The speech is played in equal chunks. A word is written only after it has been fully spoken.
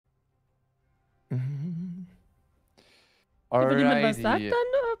Wenn jemand was sagt, dann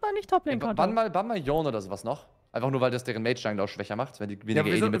war nicht Toplane-Counter. Bann mal Jon oder sowas noch. Einfach nur, weil das deren Mage-Jungler auch schwächer macht, wenn die weniger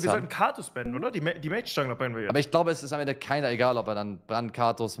wir AD-Mits haben. sollten Kartus bannen, oder? Die Mage-Jungler bannen wir jetzt. Aber ich glaube, es ist am Ende keiner egal, ob er dann Brand,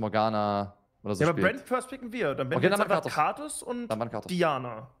 Kartus, Morgana oder so ja, spielt. aber Brand first picken wir. Dann bannen Okay, wir jetzt dann einfach Kartus und Kartus.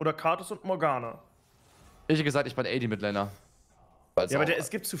 Diana. Oder Kartus und Morgana. Ich hätte gesagt, ich bin AD-Midlaner. Ja, aber es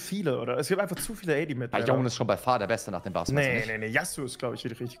gibt zu viele, oder? Es gibt einfach zu viele AD-Midlaner. Jon ist schon bei far der Beste nach dem Bass. Nee. Yasuo ist, glaube ich,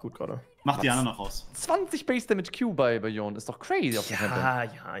 richtig gut gerade. Mach Diana noch raus. 20 Base Damage Q bei Jon. Ist doch crazy auf dem Ja.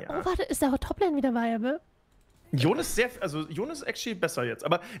 Oh, warte, ist der Toplane wieder viable? Jon ist Jon ist actually besser jetzt.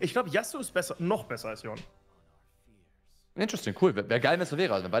 Aber ich glaube, Yasuo ist noch besser als Jon. Interesting, cool. Wäre geil, wenn es so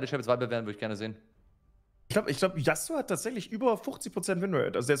wäre. Also, wenn beide Champions viable wären, würde ich gerne sehen. Ich glaube, Yasuo hat tatsächlich über 50%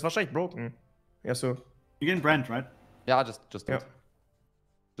 Winrate. Also der ist wahrscheinlich broken. Yasuo. Wir gehen Brand, right? Ja, just do Ja. it.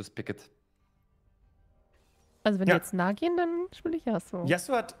 Just pick it. Also wenn die jetzt nah gehen, dann spiele ich Yasuo.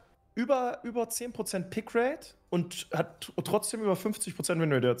 Yasuo hat über 10% Pickrate und hat trotzdem über 50%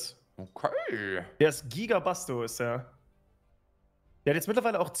 Winrate jetzt. Okay. Der ist Gigabasto, ist der. Der hat jetzt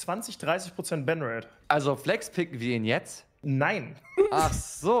mittlerweile auch 20-30% Banrate. Also Flex picken wir ihn jetzt? Nein. Ach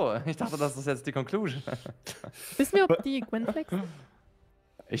so, ich dachte, das ist jetzt die Conclusion. Wissen wir, ob die Gwen flexen?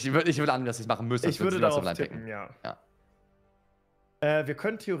 Ich würde annehmen, dass ich es machen müsste. Ich würde darauf tippen, ja. Wir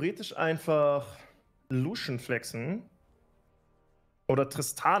können theoretisch einfach Lucian flexen. Oder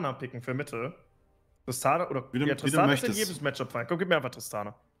Tristana picken für Mitte. Tristana oder Tristana ist in jedem Matchup fein. Komm, gib mir einfach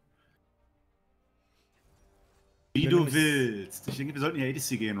Tristana. Wie du willst. Ich denke, wir sollten ja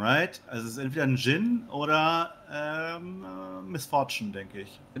ADC gehen, right? Also es ist entweder ein Jhin oder Miss Fortune, denke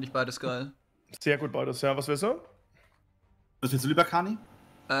ich. Finde ich beides geil. Sehr gut beides, ja. Was willst du? Was willst du lieber, Karni?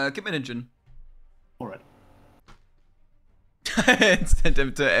 Gib mir den Jhin. Alright. Instant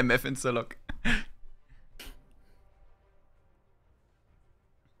MF Instalock.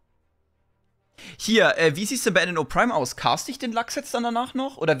 Hier, wie sieht's denn bei NNO Prime aus? Cast ich den Lachs jetzt dann danach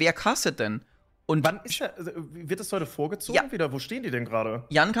noch? Oder wer castet denn? Und wann ist der? Also, wird das heute vorgezogen wieder? Wo stehen die denn gerade?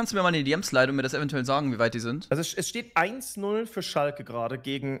 Jan, kannst du mir mal in die DMs leiten und mir das eventuell sagen, wie weit die sind? Also es steht 1-0 für Schalke gerade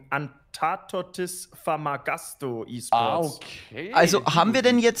gegen Antatotis Famagasto Esports. Okay. Also haben wir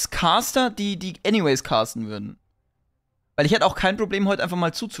denn jetzt Caster, die anyways casten würden? Weil ich hätte auch kein Problem, heute einfach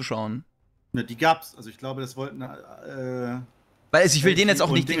mal zuzuschauen. Ja, die gab's. Also ich glaube, das wollten weil also ich will den jetzt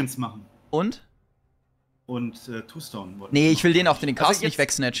auch nicht Dingens machen. Und? Und Two-Stone wollten. Nee, ich will den auch den Cast nicht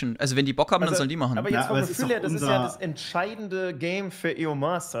wegsnatchen. Also wenn die Bock haben, dann sollen die machen. Aber jetzt vom Gefühl her, das ist ja das entscheidende Game für EO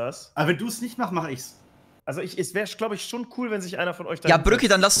Masters. Aber wenn du es nicht machst, mache ich's. Also es wäre, glaube ich, schon cool, wenn sich einer von euch da. Ja, Brücke,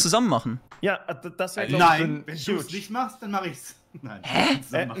 dann lass zusammen machen. Ja, das wäre, nein, wenn du es nicht machst, dann mache ich's. Nein. Hä?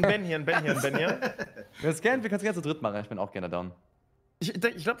 Ein Ben hier. Wir können es gerne zu dritt machen, ich bin auch gerne down. Ich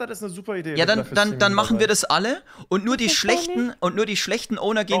glaube, das ist eine super Idee. Ja, dann machen wir das alle und nur die schlechten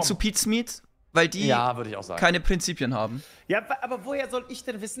Owner gehen zu Pete's Meat, weil die würde ich auch sagen, keine Prinzipien haben. Ja, aber woher soll ich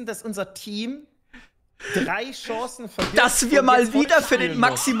denn wissen, dass unser Team 3 Chancen vergibt? Dass wir mal wieder für den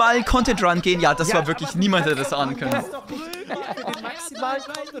maximalen Content Run gehen, ja, das war wirklich, niemand hätte das ahnen können.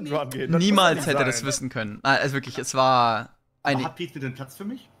 Niemals hätte das wissen können. Also wirklich, es war eine. Hat Pete den Platz für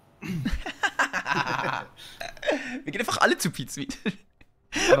mich? Wir gehen einfach alle zu Pete's Meat.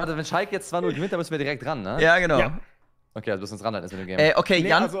 Warte, wenn Schalke jetzt 2-0 gewinnt, dann müssen wir direkt ran, ne? Ja, genau. Ja. Okay, also müssen wir uns ranhalten mit dem Game. Okay, nee,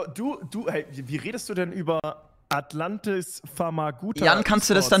 Jan. Also hey, wie redest du denn über Atlantis Pharmaguta? Jan, kannst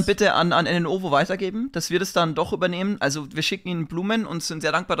du das dann bitte an NNO weitergeben, dass wir das dann doch übernehmen? Also wir schicken ihnen Blumen und sind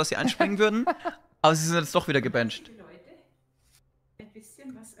sehr dankbar, dass sie einspringen würden. Aber sie sind jetzt doch wieder gebencht. Ein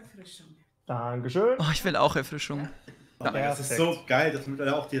bisschen was Erfrischung. Dankeschön. Oh, ich will auch Erfrischung. Ja, das ist so geil, dass man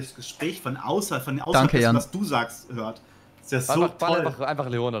auch das Gespräch von außerhalb Danke, Jan. was du sagst, hört. Das ist ja so toll. Einfach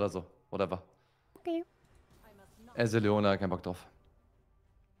Leona oder so. Whatever. Okay. Also Leona, kein Bock drauf.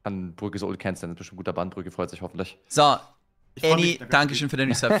 Kann Brücke so old canceln, das ist bestimmt ein guter Band. Brücke freut sich hoffentlich. So, Annie, Dankeschön für den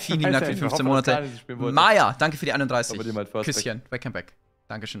Resub. Vielen lieben Dank für die 15 Monate. Maya, danke für die 31. Küsschen, back and back.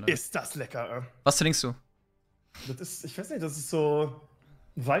 Dankeschön. Leute. Ist das lecker, Was trinkst du? Das ist, ich weiß nicht, das ist so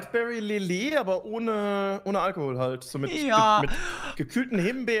Wildberry Lillet, aber ohne Alkohol halt. So mit gekühlten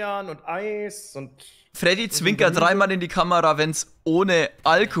Himbeeren und Eis und. Freddy zwinkert dreimal in die Kamera, wenn's ohne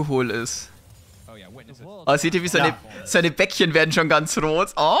Alkohol ist. Oh, seht ihr, wie seine Bäckchen werden schon ganz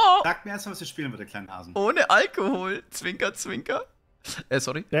rot. Oh! Sag mir erstmal, was wir spielen mit der kleinen Hasen. Ohne Alkohol. Zwinker, zwinker.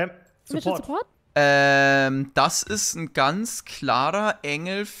 Sorry. Support? Das ist ein ganz klarer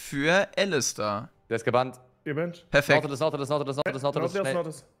Engel für Alistair. Der ist gebannt. Perfekt.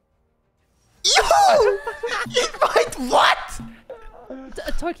 Nautilus. Juhu! Ich meint, what?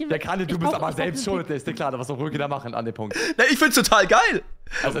 Tolkien, Der Karni, du bist aber selbst schuld, ist dir klar, was soll Rüge da machen an dem Punkt. Na, ich find's total geil.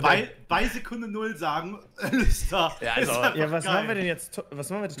 Also bei Sekunde 0 sagen, Lüster. Ja, also, was machen wir denn jetzt? Was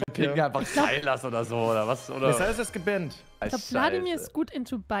machen wir jetzt? Picken einfach Silas oder so, oder was? Oder? Das heißt, es gebannt. Ich glaube, Vladimir ist gut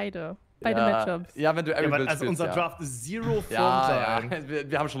into beide Matchups. Ja, wenn du Aaron willst, also unser Draft ist Zero from ja.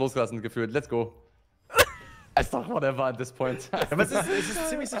 Wir haben schon losgelassen gefühlt. Let's go. Ist doch whatever at this point. Aber es ist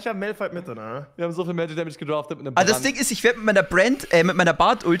ziemlich sicher Malphite Mitte, ne? Wir haben so viel Magic Damage gedraftet mit einem Also das Ding ist, ich werde mit meiner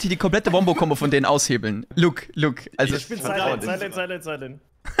Bart-Ulti die komplette Wombo-Kombo von denen aushebeln. Look. Also ich bin Silent.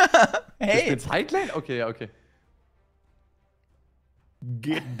 Hey. Ich bin Sidelane? Okay, ja, okay.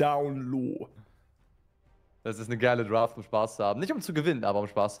 Get down low. Das ist eine geile Draft, um Spaß zu haben. Nicht um zu gewinnen, aber um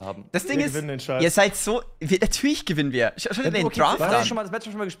Spaß zu haben. Das Ding ist, ihr seid so... natürlich gewinnen wir. Schaut dir den Draft an. Hast du schon mal das Match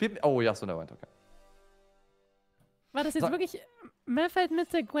schon mal gespielt? Oh, ja, so, okay. War das jetzt wirklich Malphite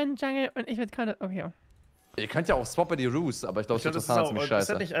Mitte, Gwen Jungle und ich werde gerade... Okay. Ihr könnt ja auch swappen die Roos, aber ich glaube, das ist ziemlich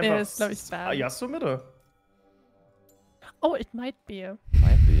scheiße. Das ist nicht einfach... ist, glaube ich, bad. Yasuo Mitte. Oh, it might be.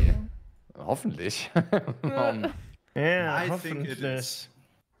 Might be. Hoffentlich. Ja, hoffentlich.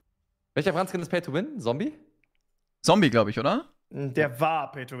 Welcher Brandskin ist Pay to Win? Zombie? Zombie, glaube ich, oder? Der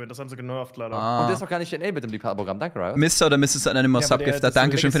war Pay to Win, das haben sie genervt, leider. Und der ist doch gar nicht enabled im Liebhaberprogramm. Danke, Riot. Mr. oder Mrs. Anonymous Subgifter,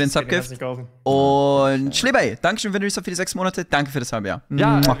 Dankeschön für den Subgift. Und Schlebey, Dankeschön für den Resub für die 6 Monate. Danke für das halbe Jahr.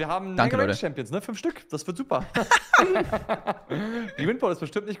 Ja, wir haben Danke, Leute. Champions, ne? 5 Stück. Das wird super. Die Windwall ist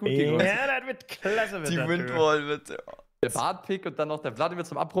bestimmt nicht gut gegen uns. Ja, das wird klasse. Die Windwall wird... Der Bart-Pick und dann noch der Vladimir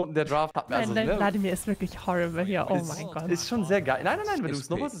zum Abrunden der Draft. Nein, der Vladimir ist wirklich horrible hier. Oh mein Gott. Ist schon sehr geil. Nein, wenn du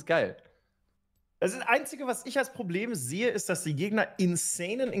snowballst, ist geil. Das Einzige, was ich als Problem sehe, ist, dass die Gegner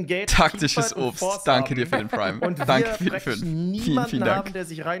insanen Engage. Taktisches Obst. Danke dir für den Prime. Und danke für den niemanden haben, der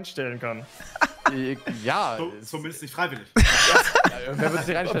sich reinstellen kann. Ja. Zumindest nicht freiwillig. Wer wird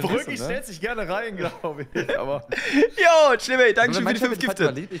sich reinstellen? Brücki stellt sich gerne rein, glaube ich. Aber yo, Schlebey, Dankeschön für die 5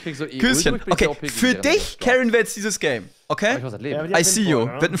 Gifte. Küsschen. Okay, für dich carryen wir jetzt dieses Game. Okay? I see you.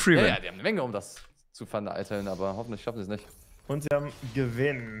 Wird ein Free-Win. Ja, die haben eine Menge, um das zu verneiteln, aber hoffentlich schaffen sie es nicht. Und sie haben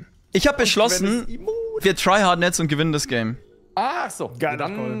Gewinn. Ich habe beschlossen, wir tryharden jetzt und gewinnen das Game. Ach so, geil,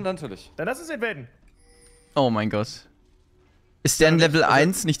 dann natürlich. Dann lass uns invaden. Oh mein Gott. Ist der in Level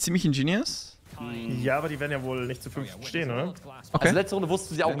 1 nicht ziemlich ingenious? Ja, aber die werden ja wohl nicht zu 5 stehen, oder? Okay. Also letzte Runde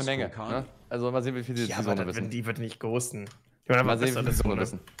wussten sie auch eine Menge. Ne? Also mal sehen, wie viel die diese Runde wissen. Die wird nicht ghosten. Mal sehen, wie viel die Runde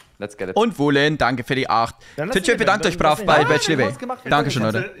wissen. Let's get it. Und Wohlen, danke für die 8. Twitch bedankt euch brav bei Bachelor. Dankeschön,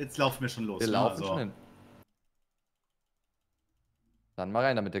 Leute. Jetzt laufen wir schon los. Wir laufen schon hin. Dann mal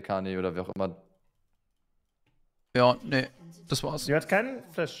rein damit, der Karni oder wie auch immer. Ja, nee, das war's. Sie hat keinen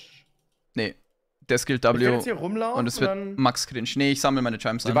Flash. Nee, der Skill W. Jetzt hier rumlaufen und es wird Max Cringe. Nee, ich sammle meine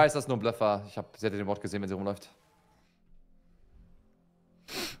Chimes an. Sie weiß, dass es nur ein Bluff war. Sie hätte den Wort gesehen, wenn sie rumläuft.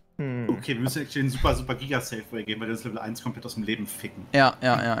 Okay, wir müssen echt den super Giga-Safe-Way gehen, weil wir das Level 1 komplett aus dem Leben ficken. Ja.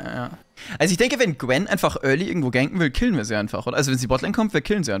 Also ich denke, wenn Gwen einfach early irgendwo ganken will, killen wir sie einfach, oder? Also wenn sie Botlane kommt, wir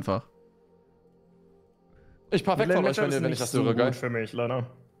killen sie einfach. Ich perfekt von euch, wenn ich das höre, geil. Für mich, leider.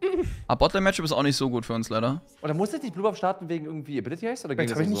 Aber Botlane-Matchup ist auch nicht so gut für uns, leider. Oder muss jetzt nicht Blue Buff starten wegen irgendwie Ability Haste? Oder ging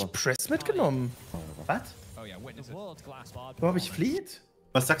das hab ich so? nicht Press mitgenommen? Was? Wo hab ich Fleet?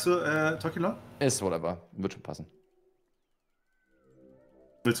 Was sagst du, Tokilo? Ist whatever. Wird schon passen.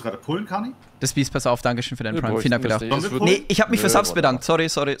 Willst du gerade pullen, Karni? Das Beast, pass auf, Dankeschön für deinen Prime. Vielen Dank für das. Nee, Nee, ich hab mich für Subs bedankt. Sorry. Du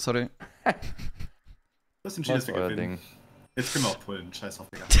hast entschieden, dass wir gewinnen. Jetzt können wir auch pullen. Scheiß drauf,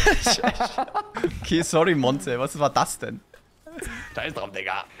 Digga. Okay, sorry, Monte. Was war das denn? Scheiß drauf,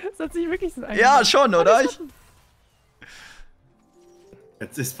 Digga. Das hat sich wirklich so Ja, schon, oder?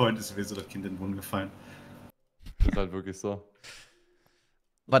 Jetzt ist Point ist sowieso das Kind in den Brunnen gefallen. Das ist halt wirklich so.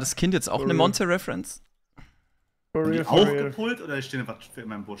 War das Kind jetzt auch eine Monte-Reference? Haben die auch gepullt oder stehen einfach für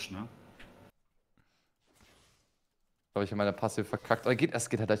immer im Busch, ne? Habe ich in meiner Passive verkackt. Aber es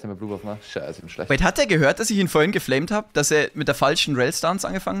geht halt gleich mit Blue Buff, ne? Scheiße, ich bin schlecht. Wait, hat er gehört, dass ich ihn vorhin geflamed habe? Dass er mit der falschen Rail-Stance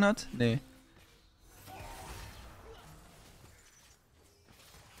angefangen hat? Nee.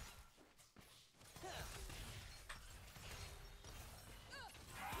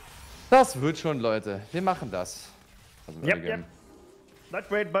 Das wird schon, Leute. Wir machen das. Yep. Not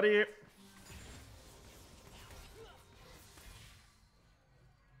great, buddy.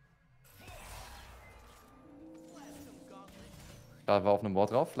 Da war auf einem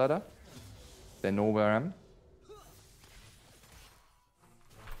Wort drauf, leider. Der NNO PRM.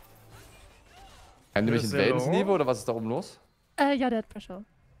 Haben die mich in Welsebub oder was ist da oben los? Ja, der hat Pressure.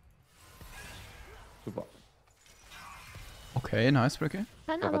 Super. Okay, nice, Ricky.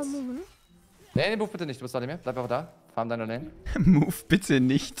 Kann aber moven. Nee, move bitte nicht, du bist da nicht mehr. Bleib einfach da. Farm deine Lane. Move bitte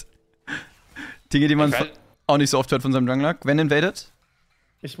nicht. Dinge, die man auch nicht so oft hört von seinem Jungler. Gwen invaded.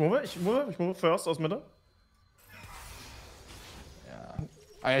 Ich move first aus Mitte. Ja,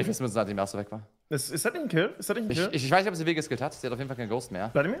 Ah ja, ich weiß nicht, nachdem der erste weg war. Ist das nicht ein Kill? Ist das nicht ein Kill? Ich weiß nicht, ob sie geskillt hat. Sie hat auf jeden Fall keinen Ghost mehr.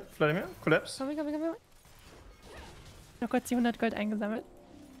 Vladimir? Collapse? Komm. Noch kurz die 100 Gold eingesammelt.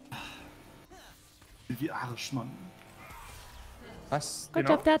 Wie Arsch, Mann. Was? Gut,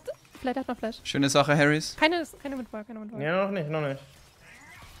 Genau. der hat vielleicht hat noch Flash. Schöne Sache, Harrys. Keine Windwall, Ja, noch nicht.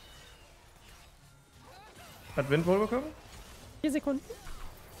 Hat Windwall bekommen? 4 Sekunden.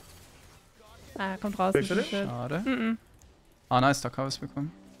 Ah, kommt raus. Willst du nicht? Schade. Ah, nice, da kann ich es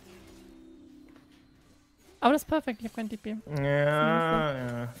bekommen. Aber das ist perfekt, ich hab kein DP.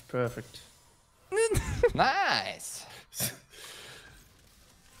 Ja, perfekt. Nice!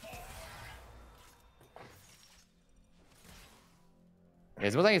 Ja,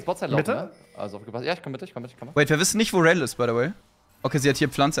 jetzt muss eigentlich das Botzeit laufen, Mitte? ne? Also aufgepasst. Ja, ich komm mit. Wait, wir wissen nicht, wo Rel ist, by the way. Okay, sie hat hier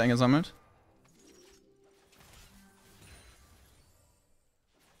Pflanze eingesammelt.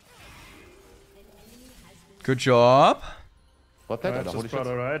 Good job. Botlane, oder hol ich jetzt?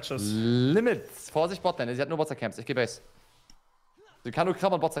 Righteous. Limits. Vorsicht, Botlane. Sie hat nur Botzeit-Camps. Ich geh Base. Sie kann nur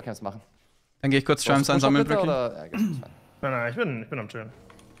Krabber und Botzeit-Camps machen. Dann gehe ich kurz Chimes einsammeln, Brücke. Brücke. Ja, Nein, ich bin am Chillen.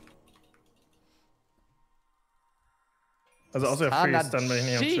 Also außer er freeze, dann bin ich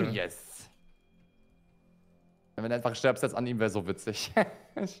nicht am Chillen. Genius. Wenn du einfach stirbst jetzt an ihm, wäre so witzig.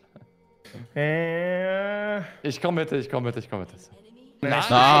 Ich komm mit. Ich muss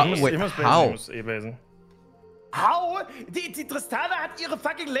basen. How? Die Tristana hat ihre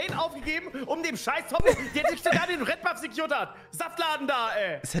fucking Lane aufgegeben, um dem scheiß Hoppel, der sich sogar den Red Buff secured hat. Saftladen da,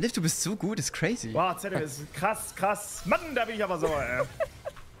 ey. Zenith, du bist so gut, ist crazy. Wow, Zenith ist krass. Mann, da bin ich aber sauer, ey.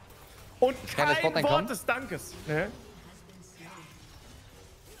 Und kein Wort des Dankes. Ne?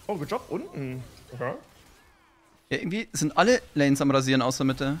 Oh, good job. Unten. Okay. Ja, irgendwie sind alle Lanes am Rasieren außer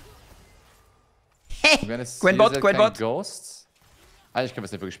Mitte. Hey! Gwenbot. Ghosts. Eigentlich können wir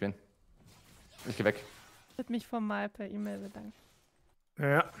es nicht wirklich spielen. Ich geh weg. Ich würde mich formal per E-Mail bedanken.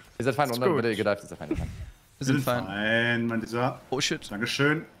 Ja. Ihr seid fein, oder? Bitte, ihr gedeift, ihr seid fein. Wir sind fein. Nein, mein Lieber. Oh shit.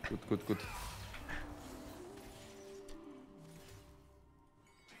 Dankeschön. Gut.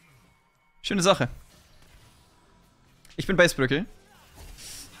 Schöne Sache. Ich bin Basebrücke.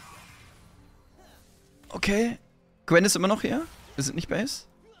 Okay. Gwen ist immer noch hier. Wir sind nicht Base.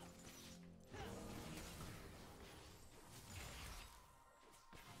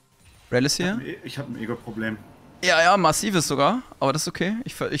 Rel ist hier. Ich hab ein Ego-Problem. Ja, massives sogar. Aber das ist okay.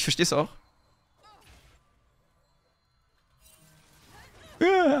 Ich verstehe es auch.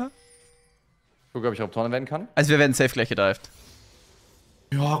 Ja. Guck, ob ich Raptoren werden kann. Also wir werden safe gleich gedived.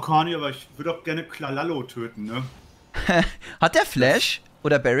 Ja, Karni, aber ich würde auch gerne Klalallo töten, ne? Hat der Flash?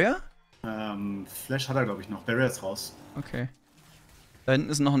 Oder Barrier? Flash hat er, glaube ich, noch. Barrier ist raus. Okay. Da hinten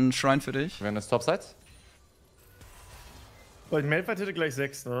ist noch ein Shrine für dich. Wir werden das Topside. Oh, ich Malphite hätte gleich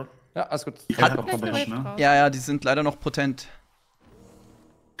 6, ne? Ja, alles gut. Ne? Ja, die sind leider noch potent.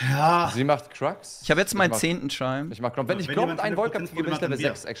 Ja. Sie macht Crux. Ich habe jetzt meinen 10. Chime. Ich mach Klomp. Wenn ich Klomp und einen Volk habe, gebe ich Level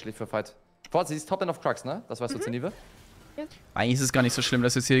 6 actually für Fight. Vorsicht, sie ist Top End auf Crux, ne? Das weißt du, Zenive. Eigentlich ist es gar nicht so schlimm,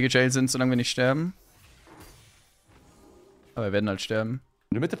 dass wir jetzt hier gejailt sind, solange wir nicht sterben. Aber wir werden halt sterben.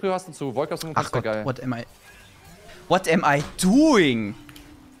 Wenn du Mitte Prio hast und zu Volk hast, ach Gott, geil. What am I doing?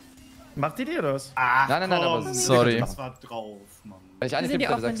 Macht die dir das? Ach, nein, aber sorry. Das war drauf, Mann. Wenn ich Wir eine sehen die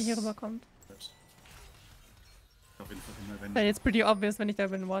Level auch, wenn die 6. hier rüberkommt. Auf jeden Fall immer, wenn Weil jetzt pretty obvious, wenn ich da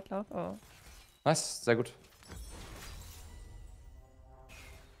über den Ward laufe. Oh. Nice, sehr gut.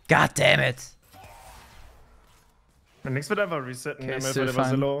 God damn it. Nix wird einfach resetten, Okay, der still Malphite war so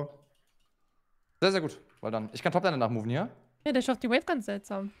fine. low. Sehr, sehr gut. Weil dann. Ich kann Top Lane nachmoven hier. Ja, der schafft die Wave ganz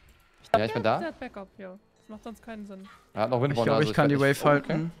seltsam. Ja, ich bin da. Der hat Backup, ja. Das macht sonst keinen Sinn. Er hat noch Ich Windborn. glaube, ich kann die Wave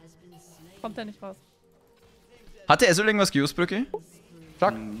halten. Okay. Kommt er nicht raus. Hatte er so irgendwas geused, Brücke?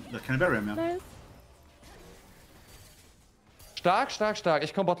 Stark. Da keine Barrier mehr. Nice. Stark.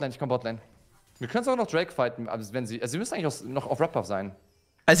 Ich komm Botlane. Wir können auch noch Drake fighten, also wenn sie. Also sie müssen eigentlich auch noch auf Rap-Buff sein.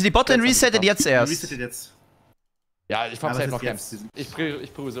 Also die Botlane resettet jetzt erst. Resettet jetzt. Ja, ich fahr Aber safe es noch ist Camps. jetzt- Ich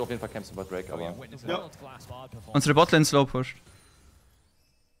priorisiere auf jeden Fall Camps über Drake, aber. Ja. Unsere Botlane slow pusht.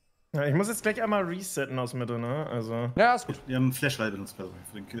 Ja, ich muss jetzt gleich einmal resetten aus Mitte, ne? Also. Ja, ist gut. Wir haben Flash-Rall benutzt für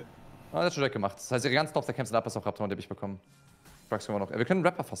den Kill. Ah, das hat schon Drake gemacht. Das heißt, ihre ganzen Tops der Camps sind ab, bis auf Raptoren, die hab ich bekommen. Drugs können wir noch. Wir können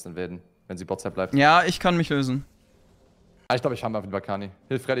Rapper fast invaden, wenn sie Botside bleibt. Ja, ich kann mich lösen. Ah, ich glaube, ich habe auf jeden Fall Karni.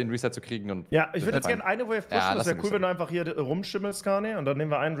 Hilf Freddy, den Reset zu kriegen und. Ja, ich würde jetzt gerne eine Wave pushen. Ja, das wäre lass cool, ihn wenn du einfach hier rumschimmelst, Karni. Und dann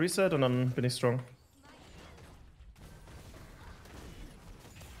nehmen wir einen Reset und dann bin ich strong.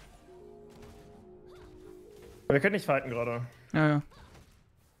 Aber wir können nicht fighten gerade. Ja.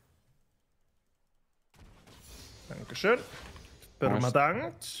 Dankeschön. Bin Nice. mal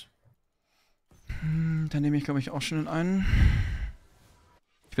dankt. Dann nehme ich, glaube ich, auch schon einen.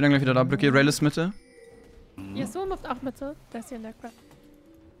 Ich bin dann gleich wieder da. Brücke, Rail ist Mitte. Yasuo macht auch Mitte. Der ist hier in der Crap.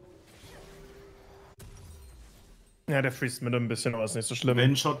 Ja, der freest mit ein bisschen, aber ist nicht so schlimm.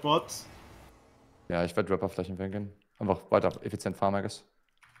 One-Shot-Bot. Ja, ich werde Rapper-Flächen weggehen. Einfach weiter effizient farmen, I guess.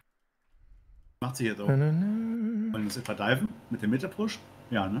 Macht sie jetzt auch. Wollen wir das etwa diven? Mit dem Mitte-Push?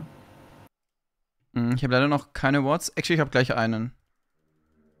 Ja, ne? Ich habe leider noch keine Wards. Actually, ich habe gleich einen.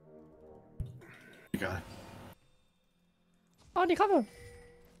 Egal. Oh, die Krabbe.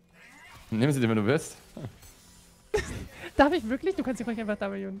 Nehmen sie den, wenn du willst. Darf ich wirklich? Du kannst sie ruhig einfach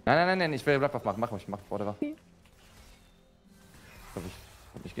W. Nein, ich will Rap-Off machen. Mach ruhig, mach, whatever. Okay.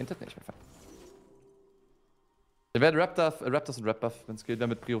 Hab ich geintet? Nee, ich bin fein. Wir werden Raptors und Rap-Buff, wenn es geht,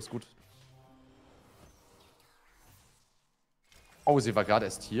 damit Prio ist gut. Oh, sie war gerade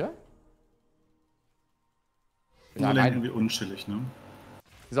erst hier? Ja, irgendwie unschillig, ne?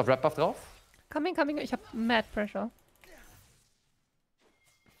 Ist auf Rap-Buff drauf? Coming. Ich hab Mad Pressure.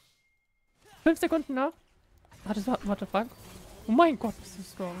 5 Sekunden noch. Warte, Frank. Oh mein Gott, bist du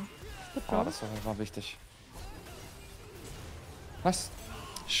strong. Oh, das war wichtig. Nice.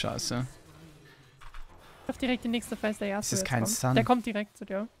 Scheiße. Ich hab direkt die nächste Phase, der erste. Das ist kein Sun. Der kommt direkt zu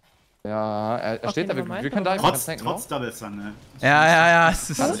dir. Ja, er steht da, wir können da trotz Double Sun, ne? Ja,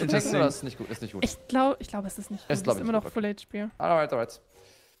 es ist das ist nicht gut, Ich glaube, es ist nicht gut. Es ist immer noch Full HP. Alright.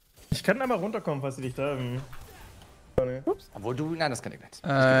 Ich kann einmal runterkommen, falls sie dich da Ups. Obwohl du, nein, das kann ich nicht.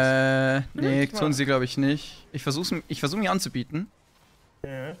 Nee, tun sie glaube ich nicht. Ich versuche mich anzubieten.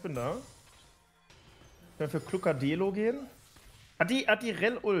 Ja, ich bin da. Können wir für Clucadelo gehen? Hat die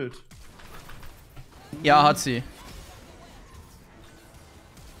Rell Ult? Ja, hat sie.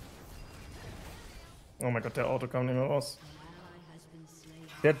 Oh mein Gott, der Auto kam nicht mehr raus.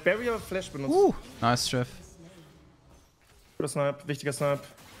 Der hat Barrier Flash benutzt. Nice, Chef. Guter Snipe, wichtiger Snipe.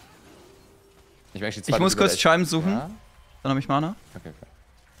 Ich muss kurz Chime suchen. Ja? Dann habe ich Mana. Okay.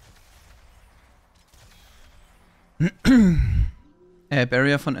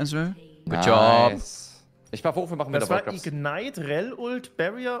 Barrier von Ezreal. Good job. Ich mach hoch, wir machen wieder Das war Ignite, Rell Ult,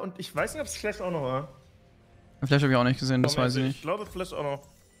 Barrier und ich weiß nicht, ob es Flash auch noch war. Flash habe ich auch nicht gesehen, das weiß ich nicht. Ich glaube Flash auch noch.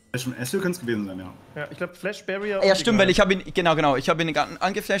 Flash und Ezreal könnte es gewesen sein, ja. Ja, ich glaube Flash, Barrier. Ja, stimmt, weil ich habe ihn, genau, ich habe ihn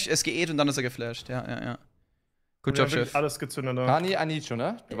angeflasht, es geht und dann ist er geflasht. Ja. Gut Job, Chef. Alles gezündet. Karni, I need you,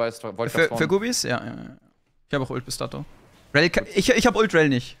 ne? Du weißt, für Gubis? Ja. Ich habe auch Ult bis dato. Ich habe Ult Rell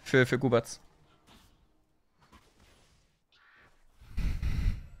nicht, für Gubats.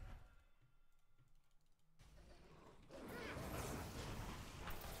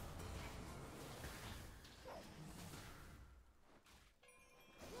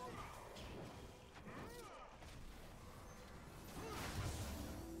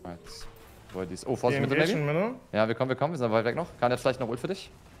 Oh, Vorsicht mit dem Baby. Ja, wir kommen, wir sind weit weg noch. Kann jetzt vielleicht noch Ult für dich?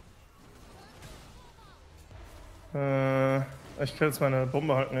 Ich kill jetzt meine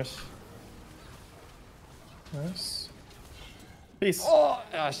Bombe halt nicht. Nice. Peace. Oh,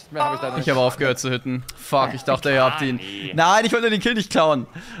 ja, mehr hab ich da nicht. Ich habe aufgehört zu hitten. Fuck, ich dachte, ihr habt ihn. Nein, ich wollte den Kill nicht klauen.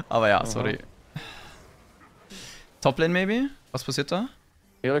 Aber ja, sorry. Toplane maybe? Was passiert da?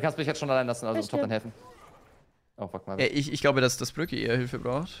 Ja, du kannst mich jetzt schon allein lassen, also Toplane helfen. Oh, fuck mal. Ja, ich glaube, dass das Brücke eher Hilfe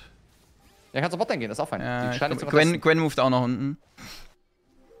braucht. Ja, kannst du Botlane gehen, das ist auch fein. Ja, Gwen moved auch nach unten.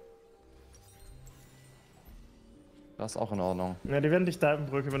 Das ist auch in Ordnung. Ja, die werden dich diven,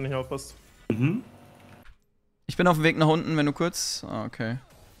 Brücke, wenn du nicht aufpasst. Ich bin auf dem Weg nach unten, wenn du kurz... Ah, okay.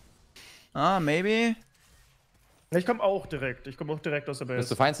 Maybe. Ich komme auch direkt. Aus der Base.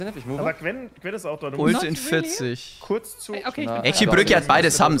 Bist du feinsinnig? Ich move. Aber Gwen ist auch da. Ult in 40. Kurz zu... Okay, actually, Brücke hat beide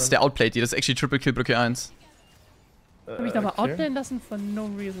Sums, der outplayt die. Das ist actually Triple Kill Brücke 1. Hab ich da aber outplayen lassen for no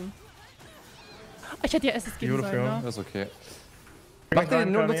reason. Ich hätte ja Assist geben sollen, ne? Das ist okay. Mach dir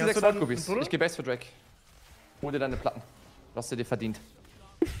nur nutze 6 Goldgubis. Ich geh Base für Drake. Hol dir deine Platten. Du hast dir verdient.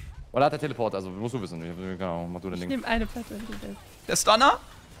 Oder hat der Teleport, also musst du wissen. Genau, mach du dein Ding. Ich nehm eine Platte. Der Stunner?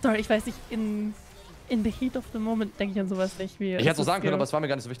 Sorry, ich weiß nicht, in the heat of the moment denke ich an sowas nicht. Wie ich hätte so sagen können, aber es war mir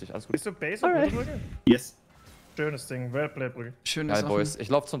gar nicht so wichtig. Alles gut. Bist du Base auf Brücke? Yes. Schönes Ding, Wellplay-Brücke. Schönes Geil, Boys. Ich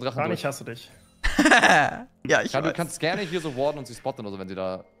lauf zum Drachen durch. Ich hasse dich. Ja, ich weiß. Du kannst gerne hier so warden und sie spotten oder so, wenn sie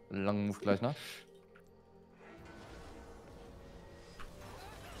da einen langen Move gleich, ne?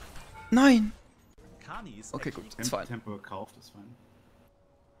 Nein! Okay, gut. Tempo gekauft, das fein.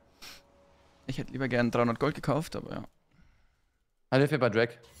 Ich hätte lieber gern 300 Gold gekauft, aber ja. Hilf mir bei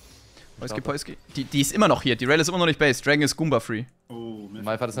Drake. Poiski. Die ist immer noch hier. Die Rail ist immer noch nicht base. Dragon ist Goomba-free. Oh,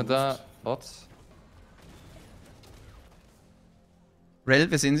 Malphite ist hinter. Bot.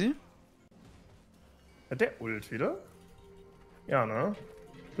 Rail, wir sehen sie. Hat der Ult wieder? Ja, ne?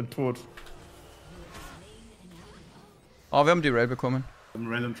 Ich bin tot. Oh, wir haben die Rail bekommen. Wir haben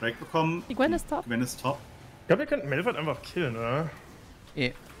einen random Track bekommen. Die Gwen ist top. Ich glaube, wir könnten Malphite einfach killen, oder?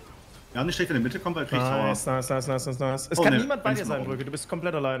 Ja, nicht schlecht, wenn in der Mitte kommt, weil kriegt nice. Es kann niemand bei dir sein, Brücke. Du bist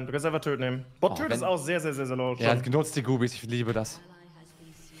komplett allein. Du kannst einfach töten nehmen. Bot-Töten ist auch sehr low. Er hat genutzt, die Gubis. Ich liebe das.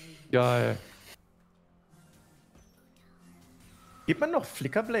 Geil. Gibt man noch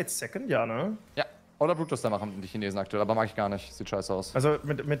Flickerblade Second? Ja, ne? Ja. Oder Blutluster machen die Chinesen aktuell, aber mag ich gar nicht. Sieht scheiße aus. Also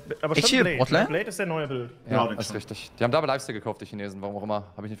aber schon Blade. Blade ist der neue Bild. Ja, das ist richtig. Die haben Double Lifestyle gekauft, die Chinesen, warum auch immer.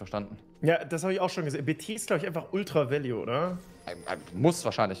 Habe ich nicht verstanden. Ja, das habe ich auch schon gesehen. BT ist, glaube ich, einfach Ultra Value, oder? Muss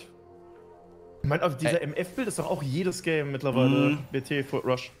wahrscheinlich. Ich meine, also dieser MF-Bild ist doch auch jedes Game mittlerweile. BT Foot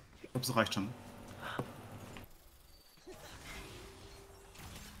Rush. Ich glaube, das reicht schon.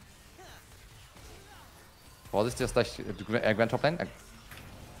 Vorsicht, ist gleich Grand Top Lane.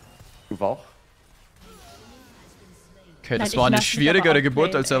 Du war auch. Okay, das war eine schwierigere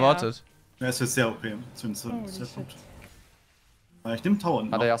Geburt als erwartet. Ja, es wird sehr OP. Ich nehme Tower.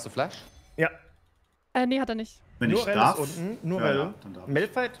 Hat er ja auch so Flash? Ja. Nee, hat er nicht. Wenn nur ich Rel darf. ist unten, nur Rel.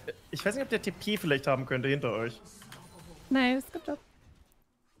 Malphite, ich weiß nicht, ob der TP vielleicht haben könnte hinter euch. Nein, es gibt doch.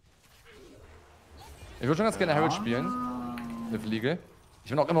 Ich würde schon ganz gerne Herald spielen. Mit League.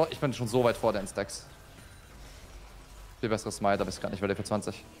 Ich bin schon so weit vor den Stacks. Viel besseres Smite, aber ich kann nicht, weil der für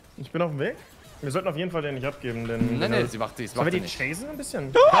 20. Ich bin auf dem Weg. Wir sollten auf jeden Fall den nicht abgeben, denn... Nee, sie macht die Sollen wir die nicht. chasen ein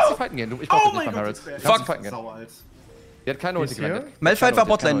bisschen? Kannst du fighten gehen? Ich brauch nicht beim Herald. Fuck! Fighten gehen. Die hat keine Ulti gelandet. Malphite war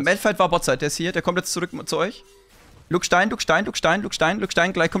Botlane, Malphite war Botside, der ist hier, der kommt jetzt zurück zu euch. Luke Stein,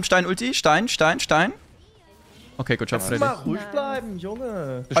 gleich kommt Stein Ulti, Stein. Okay, gut, Job, Freddy. Mal ruhig bleiben,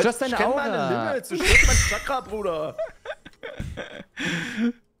 Junge. Du störst deine Aura. Meine Limits, du störst mein Chakra, Bruder.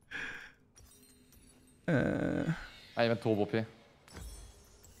 Ich bin Turbo-P.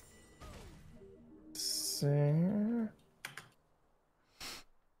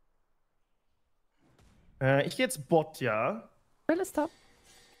 Ich geh jetzt Bot, ja. Rel ist top.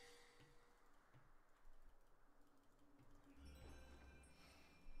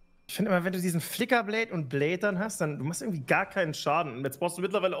 Ich finde immer, wenn du diesen Flickerblade und Blade dann hast, dann du machst irgendwie gar keinen Schaden. Und jetzt brauchst du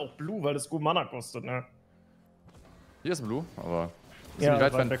mittlerweile auch Blue, weil das gut Mana kostet, ne? Hier ist Blue, aber ist ja,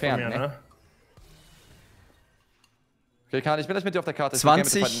 weit von entfernt, ne? Okay, Karni, ich bin gleich mit dir auf der Karte.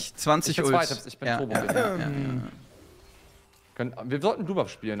 20 Ult. Ich bin Turbo. Wir sollten Blue Buff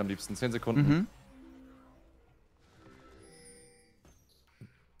spielen am liebsten, 10 Sekunden.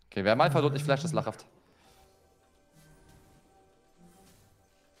 Okay, wer mal versucht, ich flash das lachhaft.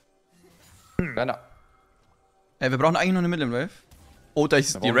 Renner. Wir brauchen eigentlich noch eine Midlane Wave. Oh, da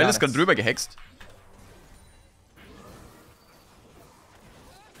ist die Rel ist gerade drüber gehext.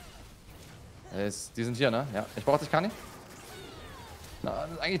 Die sind hier, ne? Ja. Ich brauch dich, Karni. Na,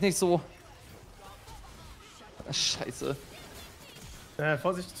 das ist eigentlich nicht so. Scheiße.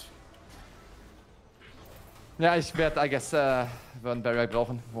 Vorsicht. Ja, ich werde, I guess, einen Barrier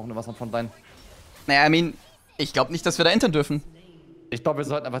brauchen. Wir brauchen nur was von deinen. Naja, ich glaube nicht, dass wir da entern dürfen. Ich glaube, wir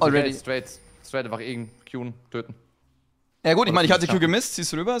sollten einfach die Welt straight einfach Q'en töten. Ja gut, ich meine, ich hatte Q gemisst, sie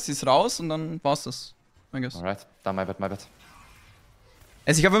ist rüber, sie ist raus und dann war's das. I guess. Alright, dann my bad. Also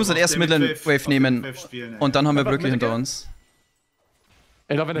ich glaube, wir müssen den ersten Midlane Wave nehmen und dann haben wir Brücke hinter uns.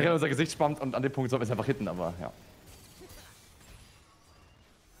 Ich glaube, wenn der unser Gesicht spammt und an dem Punkt sollten wir es einfach hitten, aber ja.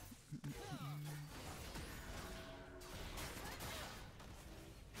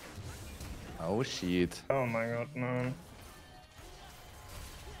 Oh shit. Oh mein Gott, nein.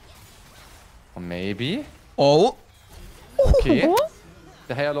 Maybe. Oh. Okay.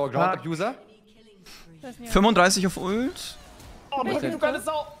 Der Higher Lower Ground User. 35 auf Ult. Oh, du geile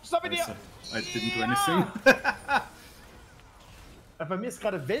Sau. Stopp mit dir. I didn't do anything. Bei mir ist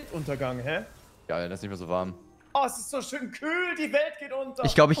gerade Weltuntergang, hä? Geil, das ist nicht mehr so warm. Oh, es ist so schön kühl, die Welt geht unter.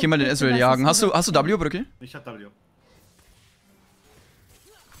 Ich glaube, ich gehe mal den Ezreal jagen. Hast du W, Brücke? Ich hab W.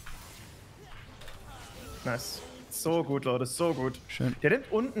 Nice. So gut, Leute, so gut. Schön. Der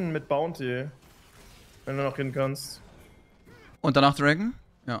nimmt unten mit Bounty. Wenn du noch hin kannst. Und danach Dragon?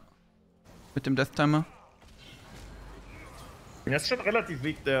 Ja. Mit dem Death Timer. Der ist schon relativ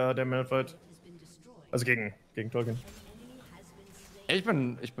weak, der Malphite. Also gegen Tolkien. Ich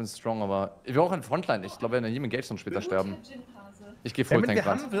bin strong, aber wir brauchen eine Frontline. Ich glaube, wir werden in jedem Engage dann später sterben. Ich gehe Full Tank Wir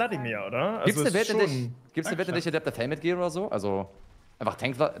haben Vladimir, oder? Gibt's eine Wette, in der ich Adapter Fame mitgehe oder so? Also einfach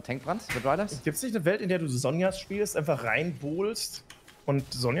Tankbrand mit Riders? Gibt's nicht eine Welt, in der du Sonjas spielst, einfach reinbolst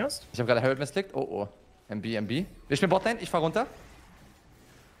und Sonjas? Ich habe gerade Herald missklickt. Oh. MB. Wir spielen Botlane, ich fahr runter.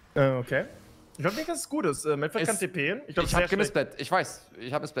 Okay. Ich glaube nicht, dass es gut ist. Malphite kann TPen. Ich hab gemisplat. Ich weiß.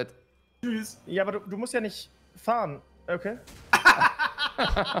 Ich hab misplat. Tschüss. Ja, aber du musst ja nicht fahren. Okay.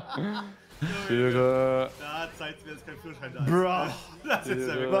 Irre. Da zeigt mir jetzt kein Führerschein da. Bro. Das ist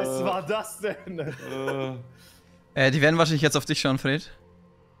ja was war das denn? Die werden wahrscheinlich jetzt auf dich schauen, Fred.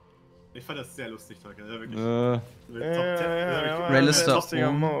 Ich fand das sehr lustig, Tolka. Wirklich. Rail ist da.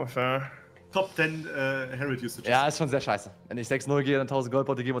 Top 10 Herald Usage. Ja, ist schon sehr scheiße. Wenn ich 6-0 gehe, dann 1000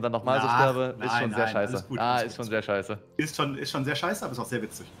 Goldpunkte gebe und dann nochmal so sterbe, ist schon sehr scheiße. Gut, ist schon sehr scheiße. Ist schon sehr scheiße, aber ist auch sehr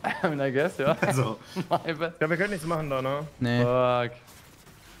witzig. I guess, ja. Also. Ja, wir können nichts machen da, ne? Nee. Fuck.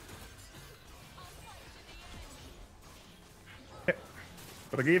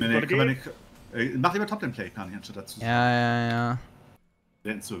 Oder geht, Nee, oder geht. Mach lieber Top-10-Play, Karni, anstatt dazu. Ja.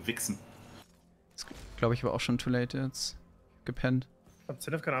 Werden zu wichsen. Das glaube ich aber auch schon too late jetzt. Gepennt.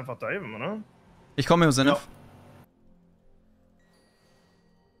 Zenith kann einfach diven, oder? Ich komme hier, Zenith.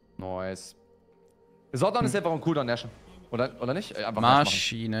 Ja. Nice. Wir sollten auch eine selber einen Cooldown nashen. Oder nicht? Einfach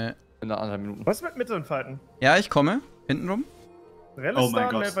Maschine. in einer 1,5 Minuten. Was mit Mitte und Fighten? Ja, ich komme. Hintenrum. Oh mein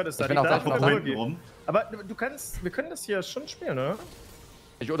Gott. Ist da. Ich bin auch da hinten rum. Aber du kannst, wir können das hier schon spielen, oder?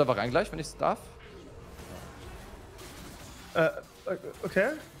 Ich oder rein gleich, wenn ich es darf.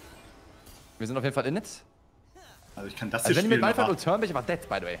 Okay. Wir sind auf jeden Fall in it. Also ich kann das Also hier wenn ich mit spielen, Malphite turn, bin ich einfach dead,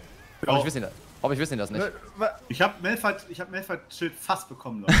 by the way. Aber ich wissen das nicht. Ich hab Malphite-Schild fast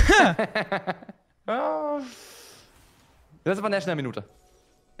bekommen, Leute. Das ist aber eine schnelle Minute.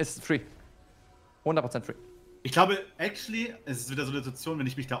 Ist free. 100% free. Ich glaube, actually, es ist wieder so eine Situation, wenn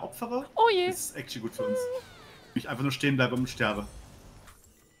ich mich da opfere, Oh je. ist es actually gut für uns. Ich einfach nur stehen bleibe und sterbe.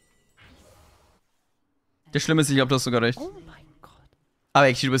 Das Schlimme ist, ich glaube, du hast sogar recht. Oh mein Gott. Aber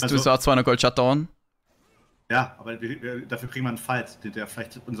actually, du bist auch 200 Gold Shutdown. Ja, aber dafür kriegen wir einen Fight, der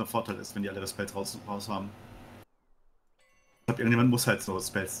vielleicht unser Vorteil ist, wenn die alle das Spells raus haben. Ich glaube, irgendjemand muss halt so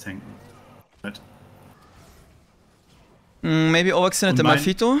Spells tanken. Right? Maybe overextended der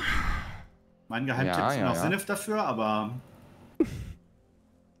Malfito. Mein Geheimtipp ist noch Zenith dafür, aber...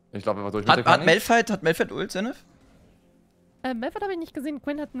 Ich glaube, er war durch Hat Malphite Ult, Zenith? Malphite habe ich nicht gesehen,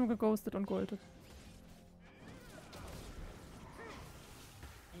 Quinn hat nur geghostet und geultet.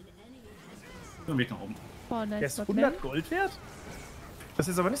 Nur Weg nach oben. Boah, nice. Der ist 100 Gold wert? Das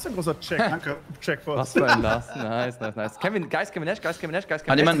ist aber nicht so ein großer Check. Danke. Check für Was für ein Last. Nice. Guys, Kevin Nash.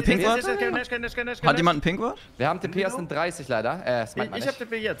 Hat jemand einen Pinkwort? Hat jemand einen Pinkwort? Wir haben TP erst in 30 leider. Smite ich hab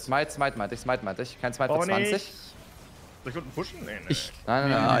TP jetzt. Smite meinte ich. Kein Smite für 20. Soll ich unten pushen? Nee.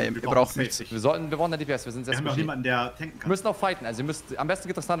 Nein. Ihr braucht nichts. Wir brauchen eine DPS, wir sind sehr Wir haben noch niemanden, der tanken Wir kann. müssen auch fighten, also ihr müsst, am besten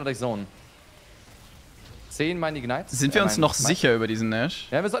geht das dann oder ich zone. 10 meine Ignite. Sind wir uns noch sicher über diesen Nash?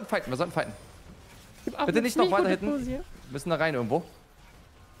 Ja, wir sollten fighten. Bitte nicht noch weiter hinten. Wir müssen da rein irgendwo.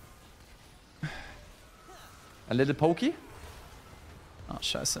 A little pokey. Ah,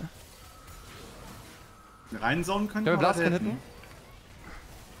 scheiße. Reinzonen können wir Blast hinten?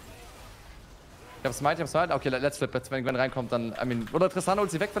 Ich hab Smite. Okay, let's flip. Jetzt, wenn Gwen reinkommt, dann. Oder Tristan holt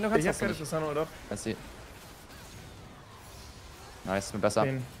sie weg, wenn du kannst. Ich hab keine Tristan, oder? Let's see. Nice, bin besser.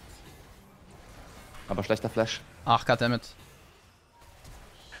 Aber schlechter Flash. Ach, goddammit.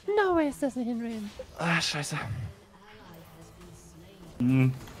 No way ist das nicht in Range. Ah, scheiße.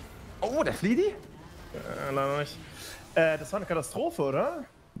 Oh, der Fleedy? Leider nicht. Das war eine Katastrophe, oder?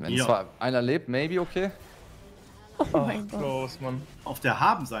 Wenn zwar einer lebt, maybe okay. Oh mein Gott. Close, Mann. Auf der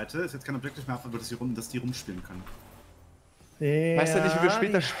Haben-Seite ist jetzt kein Objective mehr, dass die rumspielen können. Weißt du nicht, wie wir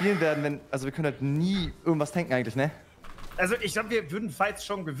später spielen werden, wenn. Also wir können halt nie irgendwas tanken eigentlich, ne? Also ich glaube, wir würden Fights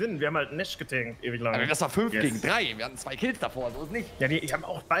schon gewinnen. Wir haben halt Nash getankt, ewig lang. Aber das war 5 gegen 3. Wir hatten 2 Kills davor, so ist nicht. Ja, die haben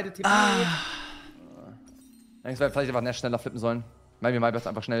auch beide TP. Ich werde vielleicht einfach Nash schneller flippen sollen. Maybe my best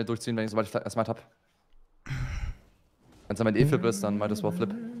einfach schnell durchziehen, wenn ich sobald ich das Smite hab. Wenn es dann mit E-Flip ist, dann might as well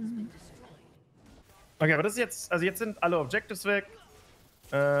flip. Okay, aber das ist jetzt, also jetzt sind alle Objectives weg.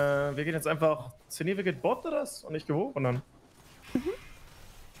 Wir gehen jetzt einfach Significant Bot oder das? Und nicht gewogen und dann.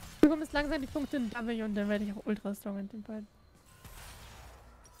 Wir bekommen jetzt langsam die Punkte in W und dann werde ich auch ultra strong in den beiden.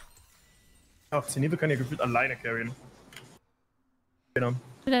 Ach, Significant kann ja gefühlt alleine carryen. Genau.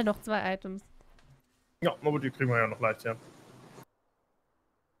 Sind ja noch 2 Items. Ja, aber die kriegen wir ja noch leicht, ja.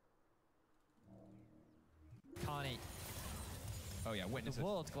 Karni. Oh yeah, witness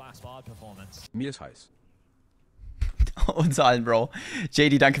world class bard performance. Mir ist heiß. Uns allen, Bro.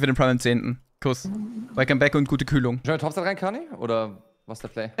 JD, danke für den Prime am 10. Kuss. Welcome back und gute Kühlung. Sollen wir Topside rein, Karni? Oder was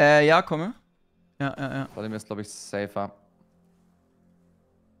ist der Play? Ja, komme. Ja. Warte, mir ist, glaube ich, safer.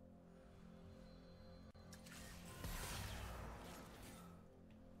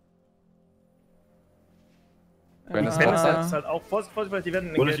 Wenn das ist halt auch Vorsicht, weil die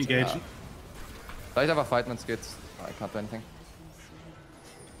werden engagen. Ja. Vielleicht einfach fighten, wenn es geht. I can't do anything.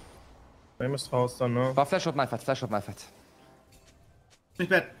 Flame ist raus dann, ne? War Flash-Shot, mein Fight. Nicht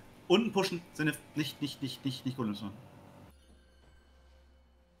bad. Unten pushen, sind nicht gut müssen.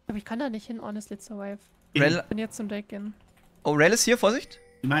 Aber ich kann da nicht hin, honestly survive. Rail. Ich bin jetzt zum Deck gehen. Oh, Rail ist hier, Vorsicht.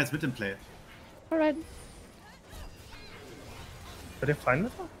 Ich mache jetzt mit dem Play. Alright. Seid ihr fein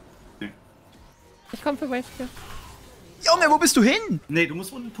mit? Nee. Ich komme für Wave 4. Junge, wo bist du hin? Nee, du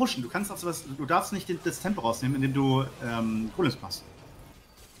musst unten pushen. Du kannst auch sowas. Du darfst nicht das Tempo rausnehmen, indem du Coolness machst.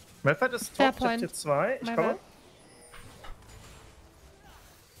 Malphite ist top, ich hab hier 2. Ich komme.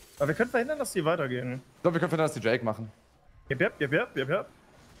 Aber wir können verhindern, dass die weitergehen. Ich glaube, wir können verhindern, dass die Drake machen. Jep.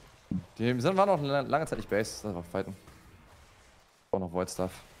 Die waren auch lange Zeit nicht Base, das einfach fighten. Auch noch Void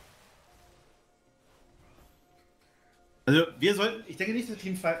Stuff. Also, wir sollten. Ich denke nicht, dass wir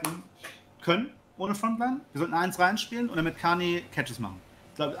Teamfighten können ohne Frontline. Wir sollten 1 reinspielen und dann mit Karni Catches machen.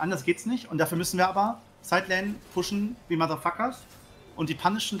 Ich glaube, anders geht's nicht. Und dafür müssen wir aber Sidelane pushen wie Motherfuckers und die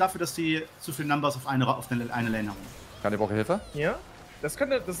punishen dafür, dass die zu viele Numbers auf eine Lane haben. Karni braucht Hilfe? Ja? Das ist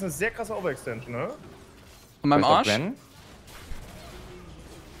eine sehr krasse Overextension, ne? Von meinem Arsch?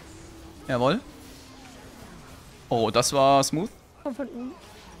 Jawohl. Oh, das war smooth. Komm von oben.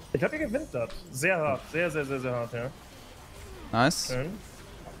 Ich glaube, ihr gewinnt das. Sehr hart. Sehr hart, ja. Nice. Schön.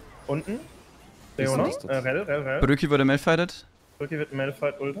 Unten. Leona. Rell. Brücki wurde malfighted. Brücki wird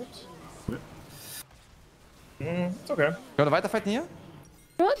Malphite ultet. Ist okay. Können wir weiterfighten hier?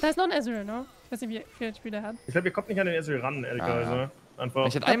 Ja, da ist noch ein Ezreal, ne? Ich weiß nicht, wie viel HP der hat. Ich glaube, ihr kommt nicht an den Ezreal ran, ehrlicherweise. Einfach.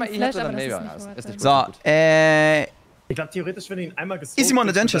 Ich hätte einmal Flash, oder aber das Navy. ist nicht So, Ich glaube, theoretisch, wenn ihr ihn einmal gesogen Easy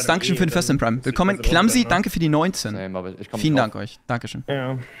Monadentious, Dankeschön für den First Prime. Willkommen, Clumsy, danke für die 19. Vielen Dank euch. Dankeschön.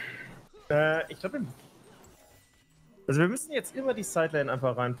 Ja. Ich glaube, also wir müssen jetzt immer die Sidelane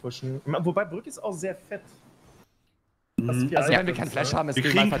einfach reinpushen. Wobei Brück ist auch sehr fett. Also wenn wir keinen Flash haben, ist wir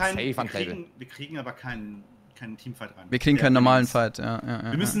Game kriegen einfach safe an Table. Wir kriegen aber keinen Teamfight rein. Wir kriegen keinen normalen Fight, ja.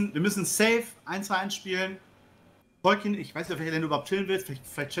 Wir müssen safe 1 einspielen. Tolkien, ich weiß nicht, auf welcher Lane du überhaupt chillen willst.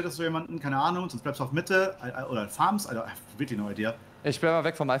 Vielleicht chattest du jemanden, keine Ahnung, sonst bleibst du auf Mitte oder Farms. Also, wirklich eine neue Idee. Ich bin mal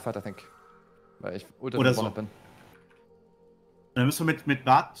weg vom Malphite, I think. Weil ich ultra oder so. bin. Und dann müssen wir mit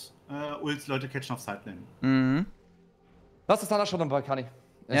Bart Ults Leute catchen auf Sidelane. Mhm. Lass das dann schon bei Karni.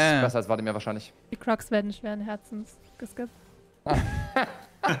 Ist Ja. besser als Vladimir wahrscheinlich. Die Crocs werden schweren Herzens geskippt.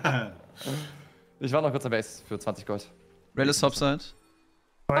 Ich war noch kurz am Base für 20 Gold. Rail ist Topside.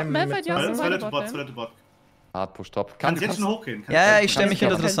 Malphite, ja, Toilette Bot. Hard Push Top. Kannst jetzt schon hochgehen. Ja, ich stelle mich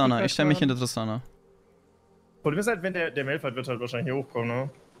hinter Tristana. Problem ist halt, wenn der Malphite wird halt wahrscheinlich hier hochkommen, ne?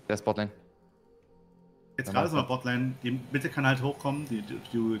 Der ist Botlane. Jetzt gerade so eine Botlane. Die Mitte kann halt hochkommen,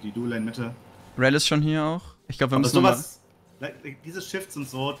 die Dual-Lane Mitte. Rail ist schon hier auch. Ich glaube, wir Aber müssen sowas, diese Shifts und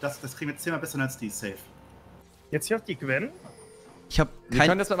so, das kriegen wir 10-mal besser als die safe. Jetzt hier auf die Gwen. Ich hab Wir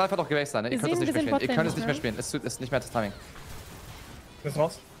können jetzt mit Malphite auch gewählt sein, ne? Ihr könnt das nicht mehr spielen. Ihr könnt es nicht mehr ne? spielen. Es ist nicht mehr das Timing. Ist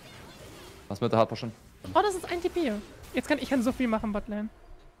raus. Was mit der Hard pushen? Oh, das ist ein TP. Jetzt kann ich so viel machen, Botlane.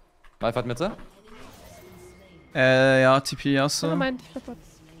 Malphite Mitte? ja, TP Yasuo. Moment, ich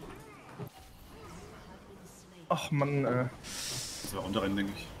verputzt. Ach Mann, Das war unteren,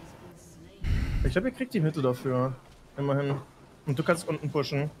 denke ich. Ich glaube, ihr kriegt die Mitte dafür. Immerhin. Und du kannst unten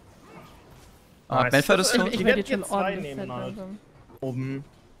pushen. Ah, Nice. Malphite ist tot. Ich Die werde werden jetzt schon hier 2 ordentlich nehmen halt. langsam. Oben.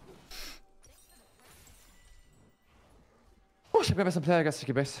 Oh, ich hab ja besser Player Gast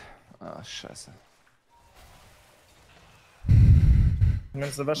gebased. Ah, scheiße.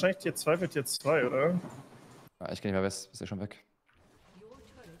 Meinst du wahrscheinlich Tier 2 wird Tier 2, oder? Ah, ich geh nicht mehr Best. Bist ja schon weg.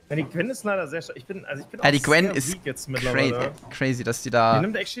 Ja, die Gwen ist leider sehr stark. Ich bin Ja, die auch Gwen sehr ist weak jetzt mittlerweile. crazy, dass die Die da...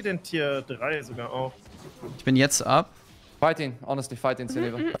 nimmt actually den Tier 3 sogar auch. Ich bin jetzt ab. Fight ihn, honestly, fight ihn,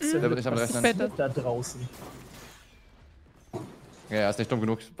 Zeneva. Der wird nicht am Rechnen. Da draußen. Ja, er ist nicht dumm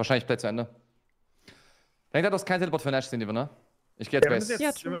genug. Wahrscheinlich Play zu Ende. Denkt er, du hast kein Teleport für Nash, Zeneva, ne? Ich geh jetzt Ja,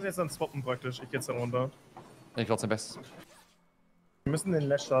 Base. wir müssen jetzt dann swappen praktisch. Ich geh jetzt dann runter. Ich glaub's den Best. Wir müssen den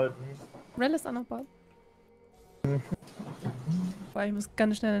Lash halten. Rel ist auch noch Bot. Boah, ich muss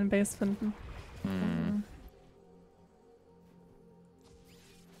ganz schnell einen Base finden.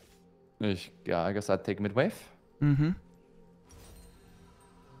 Ja, I guess I'd take mid wave. Mhm.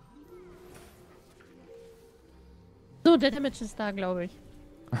 So, der Damage ist da, glaube ich.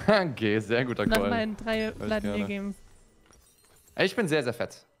 Okay, sehr guter Nach Call. meinen 3 Vladimir Games. Ey, ich bin sehr, sehr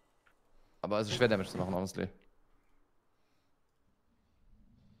fett. Aber es ist schwer Damage zu machen, honestly.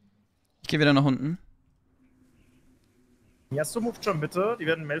 Ich gehe wieder nach unten. Yasuo moved schon bitte. Die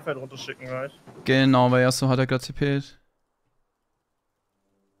werden Malphite runterschicken gleich. Genau, weil Yasuo hat er gerade TP'd.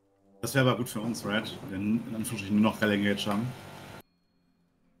 Das wäre aber gut für uns, right? Wenn in Anführungsstrichen nur noch Rel Engage haben.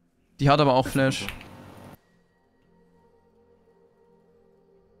 Die hat aber auch Flash.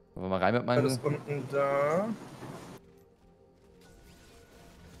 Wollen wir mal rein mit meinem... Alles unten da.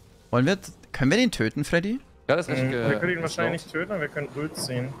 Können wir den töten, Freddy? Ja, das ist richtig. Wir können ihn wahrscheinlich nicht töten, aber wir können Ult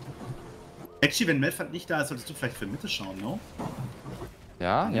ziehen. Actually, wenn Malphite nicht da ist, solltest du vielleicht für Mitte schauen, no?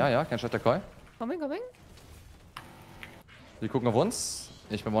 Ja, kein schlechter Call. Coming. Die gucken auf uns.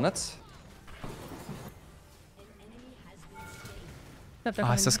 Ich bin Monet.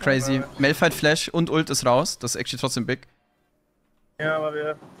 Ah, ist das crazy. Malphite Flash und Ult ist raus. Das ist actually trotzdem big. Ja, aber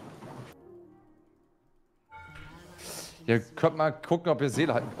wir... Ihr könnt mal gucken, ob ihr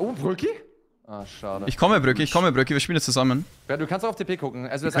Seele halten. Oh, Brücki? Ah, schade. Ich komme, Brücki, wir spielen jetzt zusammen. Ja, du kannst auch auf TP gucken.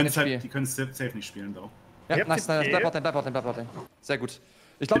 Also die können safe nicht spielen, doch. Ja, nice, bleib Botlane. Sehr gut.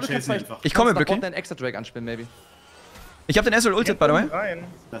 Ich glaube, du kannst ich komme, Brücki. einen extra Drake anspielen, maybe. Ich hab den Ezreal ulted, by the way.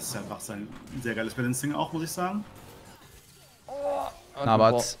 Das ist einfach sein sehr geiles Balancing auch, muss ich sagen.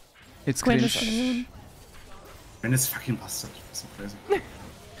 Aber it's crazy. Wenn es fucking Bastard. Das ist so crazy.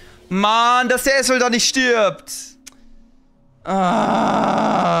 Mann, dass der Ezreal doch nicht stirbt.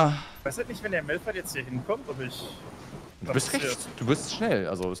 Ah. Ich weiß halt nicht, wenn der Malphite jetzt hier hinkommt, ob ich... Du bist schnell,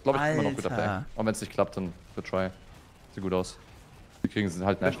 also ist glaube ich immer noch guter Play. Und wenn es nicht klappt, dann retry. Sieht gut aus. Wir kriegen sie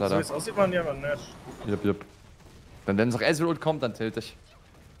halt Nash leider. So wie es aussieht, man ja mal Nash. Yep. Wenn es noch Ezreal Ult kommt, dann tilt ich.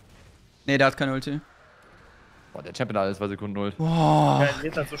 Nee, der hat keine Ulti. Boah, der Champion hat alles 2 Sekunden Ult. Boah. Ja, er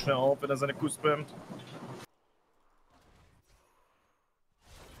geht halt so schnell auf, wenn er seine Q spammt.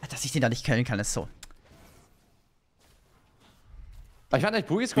 Dass ich den da nicht killen kann, ist so. Aber ich fand eigentlich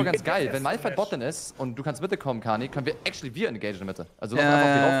Boogie-Score ganz geil. Wenn Malphite Botlane ist und du kannst Mitte kommen, Karni, können wir actually engagen in der Mitte. Also lass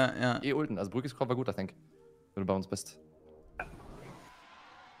einfach die ulten. Also Boogie-Score war gut, I think. Wenn du bei uns bist.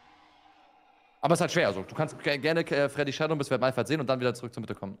 Aber es ist halt schwer, also du kannst gerne Freddy Shadow bis wir Malphite sehen und dann wieder zurück zur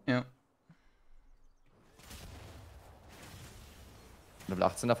Mitte kommen. Ja. Level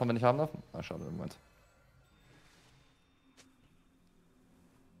 18 davon, wenn ich haben darf? Ah, schade, im Moment.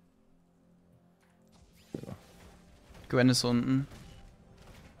 Gwen ist unten.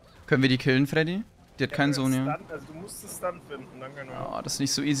 Können wir die killen, Freddy? Die hat keinen Sohn, ja. Also du musst es dann finden, dann genau. Oh, das ist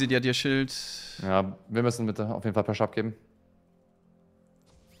nicht so easy, die hat ihr Schild. Ja, wir müssen Mitte auf jeden Fall Push abgeben.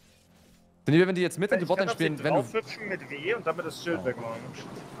 Wenn die jetzt mit in die Botlane spielen, wenn du... hüpfen mit W und damit das Schild wegmachen.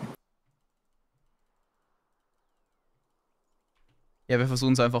 Ja, wir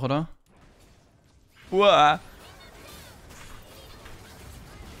versuchen es einfach, oder? Uah.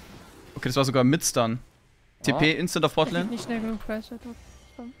 Okay, das war sogar Mid-Stun. TP instant auf Botlane. Nicht schnell genug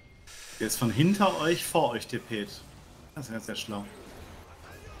Der ist von hinter euch vor euch TP't. Das ist ja sehr schlau.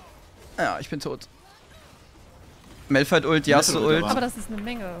 Ja, ich bin tot. Malphite Ult, Yasuo Ult. Aber das ist eine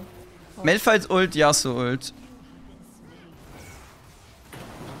Menge. Malphite Ult, Yasuo Ult.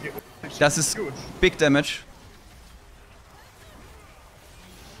 Das ist Big Damage.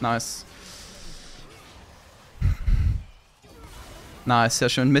 Nice. Nice, sehr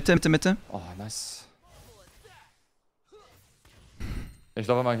schön. Mitte. Oh, nice. Ich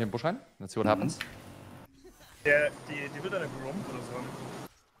glaube mal hier in den Busch rein. Let's see what happens. Die wird eine Grump oder so.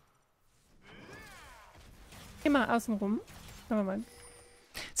 Immer außen rum. Aber mein.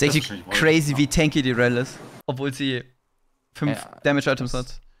 Ist echt crazy, wie tanky die Rel ist. Obwohl sie 5 Damage-Items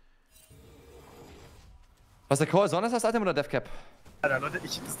hat. Was der Call? Sonne ist das Item oder Deathcap? Alter, Leute,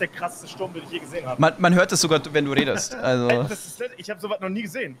 das ist der krasseste Sturm, den ich je gesehen habe. Man hört es sogar, wenn du redest. Also. Ich habe sowas noch nie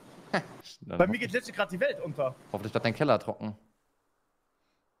gesehen. Bei mir geht letztlich gerade die Welt unter. Hoffentlich bleibt dein Keller trocken.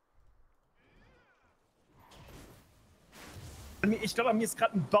 Ich glaube, an mir ist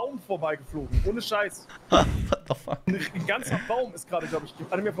gerade ein Baum vorbeigeflogen. Ohne Scheiß. What the fuck? Ein ganzer Baum ist gerade, glaube ich,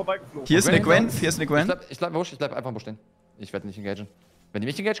 an mir vorbeigeflogen. Hier ist eine Gwen, Ich bleib einfach im Busch stehen. Ich werde nicht engagen. Wenn die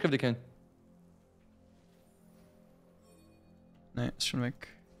mich engagen, können wir die killen. Ne, ist schon weg.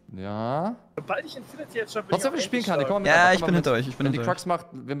 Ja. Sobald ich Infinity jetzt schon trotzdem, wir spielen kann. Ja, ich bin hinter euch. Wenn die Crux macht,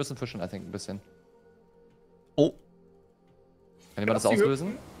 wir müssen fischen, I think, ein bisschen. Oh. Kann jemand das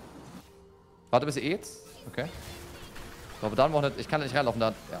auslösen? Warte, bis ihr jetzt. Okay. Aber dann noch nicht. Ich kann nicht reinlaufen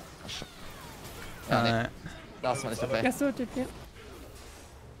da. Ja. Ja, nee. Da ist man nicht dabei. Ja, so, TP.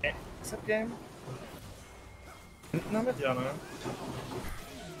 Ist das Game? Hinten haben wir ja, ne?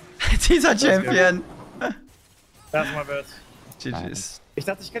 Dieser Champion. Erstmal wird. GG's. Ich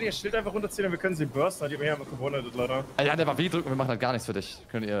dachte, ich kann ihr Schild einfach runterziehen und wir können sie bursten. Die haben ja gewonnen, leider. Ja, der war wie drücken, wir machen halt gar nichts für dich.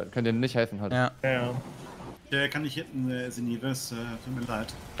 Könnt ihr nicht helfen halt. Ja. Der kann nicht hinten, Senive, tut mir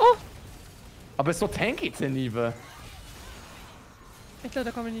leid. Oh! Aber ist so tanky, Senive. Ich glaube,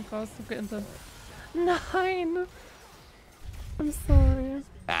 da komme ich nicht raus. Nein! I'm sorry.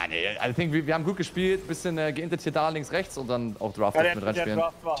 Ja, nee, I think wir haben gut gespielt. Bisschen geintet hier da, links, rechts und dann auch Draft mit reinspielen.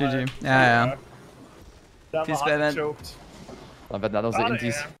 GG. Ja. Peace, Batman. Dann werden dann auch so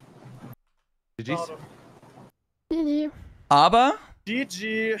Intis. GG's. GG. Aber?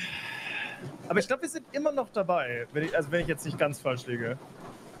 GG. Aber ich glaube, wir sind immer noch dabei. Wenn ich jetzt nicht ganz falsch liege.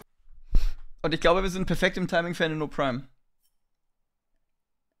 Und ich glaube, wir sind perfekt im Timing für NNO Prime.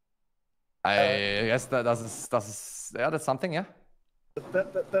 Yes, das ist, ja, that's something, ja.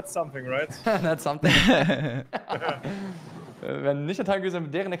 That's something, right? That's something. Wenn nicht der Tag gewesen, wenn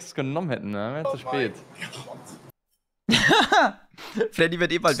wir deren Nexus genommen hätten, ne? Wäre zu spät. Freddy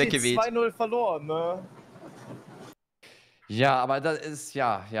wird eh bald weggeweht. 2-0 verloren, ne? Ja, aber das ist,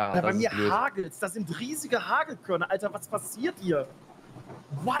 ja, Ja, bei das mir ist blöd. hagelt's. Das sind riesige Hagelkörner. Alter, was passiert hier?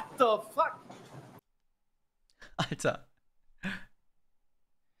 What the fuck? Alter.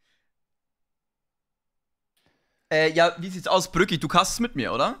 Ja, wie sieht's aus, Brücki? Du castest mit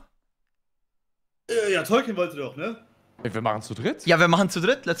mir, oder? Ja, Tolkien wollte doch, ne? Wir machen zu dritt? Ja, wir machen zu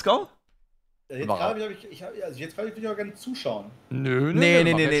dritt, let's go. Jetzt gerade will ich auch gerne zuschauen. Nö, Nee,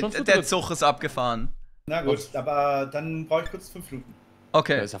 der Zug ist abgefahren. Na gut, aber dann brauche ich kurz 5 Minuten.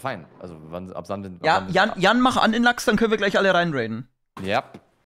 Okay. Ja, ist ja fein. Also, ab wann Ja, Jan, mach an in Lachs, dann können wir gleich alle reinraiden. Ja.